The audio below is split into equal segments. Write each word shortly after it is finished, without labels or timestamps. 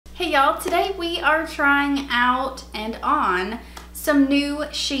Hey y'all, today we are trying out and on some new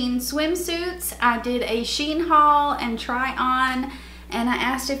Shein swimsuits. I did a Shein haul and try on, and I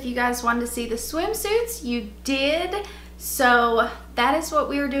asked if you guys wanted to see the swimsuits. You did, so that is what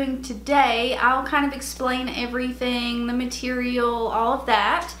we are doing today. I'll kind of explain everything, the material, all of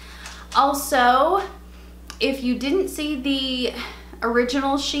that. Also, if you didn't see the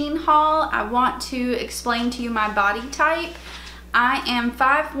original Shein haul, I want to explain to you my body type. I am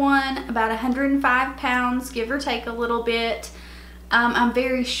 5'1", about 105 pounds, give or take a little bit. I'm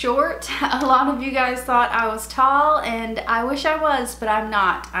very short. A lot of you guys thought I was tall, and I wish I was, but I'm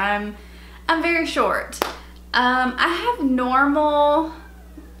not. I'm very short. I have normal,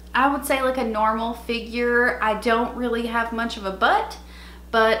 I would say like a normal figure. I don't really have much of a butt,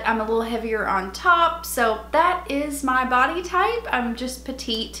 but I'm a little heavier on top, so that is my body type. I'm just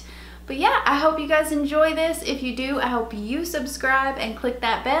petite. But yeah, I hope you guys enjoy this. If you do, I hope you subscribe and click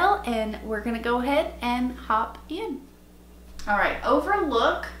that bell, and we're gonna go ahead and hop in. All right,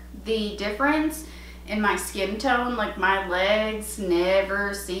 overlook the difference in my skin tone. Like, my legs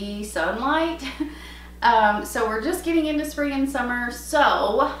never see sunlight. So we're just getting into spring and summer,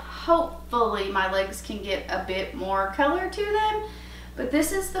 so hopefully my legs can get a bit more color to them. But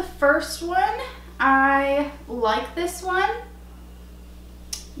this is the first one. I like this one.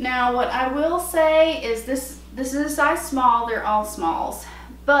 Now, what I will say is this is a size small. They're all smalls,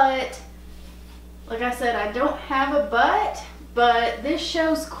 but like I said, I don't have a butt, but this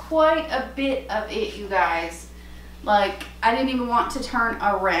shows quite a bit of it, you guys. Like, I didn't even want to turn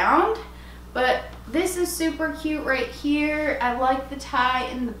around, but this is super cute right here. I like the tie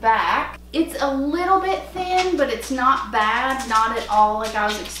in the back. It's a little bit thin, but it's not bad, not at all like I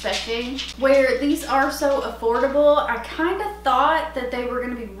was expecting. Where these are so affordable, I kind of thought that they were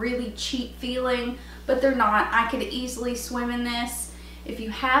gonna be really cheap feeling, but they're not. I could easily swim in this. If you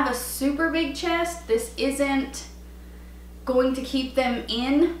have a super big chest, this isn't going to keep them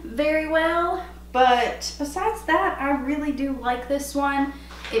in very well. But besides that, I really do like this one.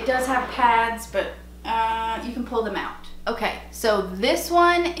 It does have pads, but you can pull them out. Okay, so this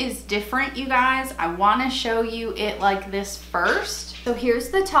one is different, you guys. I want to show you it like this first. So here's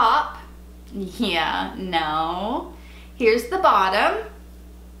the top. Yeah, no. Here's the bottom.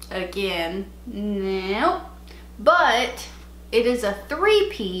 Again, nope. But it is a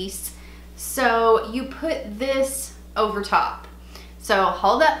three-piece, so you put this over top. So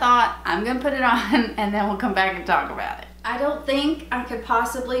hold that thought. I'm gonna put it on, and then we'll come back and talk about it. I don't think I could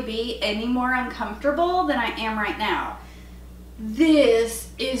possibly be any more uncomfortable than I am right now. This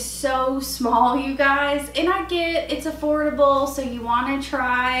is so small, you guys, and I get it's affordable, so you want to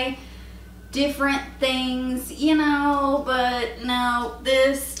try different things, you know, but no,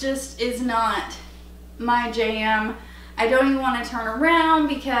 this just is not my jam. I don't even want to turn around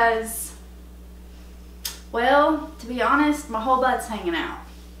because, well, to be honest, my whole butt's hanging out.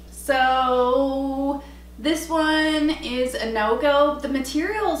 So this one is a no-go. The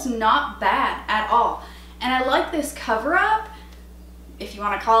material's not bad at all, and I like this cover-up. If you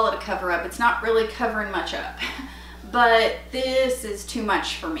want to call it a cover-up, it's not really covering much up, but this is too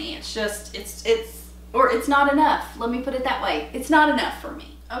much for me. It's just, it's not enough. Let me put it that way. It's not enough for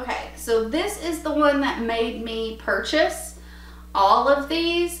me. Okay, so this is the one that made me purchase all of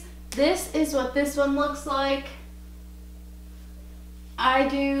these. This is what this one looks like. I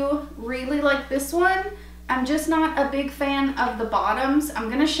do really like this one. I'm just not a big fan of the bottoms. I'm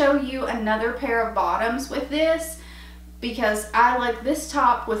gonna show you another pair of bottoms with this, because I like this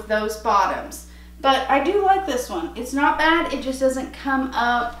top with those bottoms. But I do like this one. It's not bad, it just doesn't come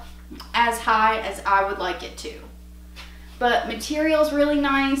up as high as I would like it to. But material's really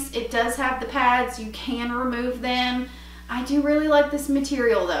nice. It does have the pads, you can remove them. I do really like this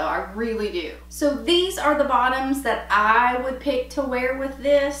material though, I really do. So these are the bottoms that I would pick to wear with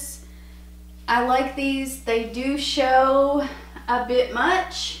this. I like these. They do show a bit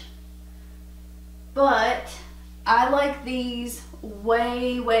much, but I like these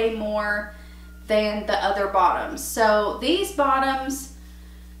way, way more than the other bottoms. So these bottoms,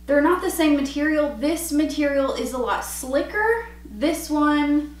 they're not the same material. This material is a lot slicker. This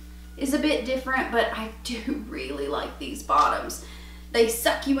one is a bit different, but I do really like these bottoms. They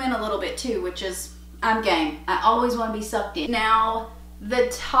suck you in a little bit too, which is, I'm game. I always want to be sucked in. Now, the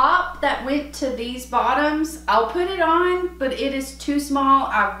top that went to these bottoms, I'll put it on, but it is too small.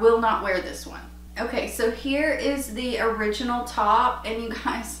 I will not wear this one. Okay, so here is the original top, and you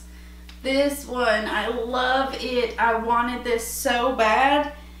guys, this one, I love it. I wanted this so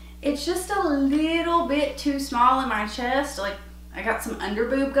bad. It's just a little bit too small in my chest. Like, I got some under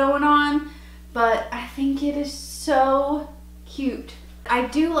boob going on, but I think it is so cute. I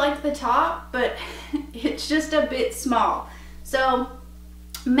do like the top, but it's just a bit small. So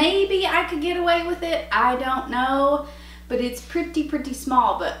maybe I could get away with it, I don't know, but it's pretty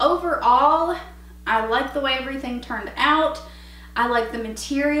small. But overall, I like the way everything turned out. I like the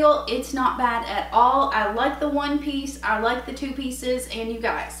material, it's not bad at all. I like the one piece, I like the two pieces, and you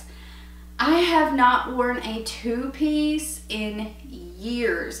guys, I have not worn a two-piece in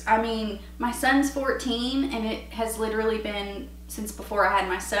years. I mean, my son's 14 and it has literally been since before I had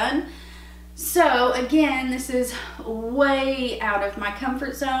my son. So again, this is way out of my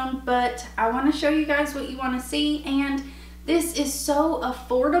comfort zone, but I want to show you guys what you want to see, and this is so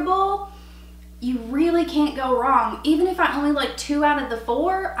affordable. You really can't go wrong. Even if I only like 2 out of the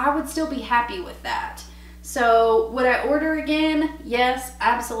 4, I would still be happy with that. So would I order again? Yes,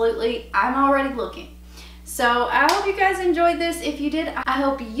 absolutely. I'm already looking. So I hope you guys enjoyed this. If you did, I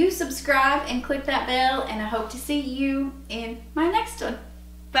hope you subscribe and click that bell, and I hope to see you in my next one.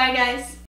 Bye guys.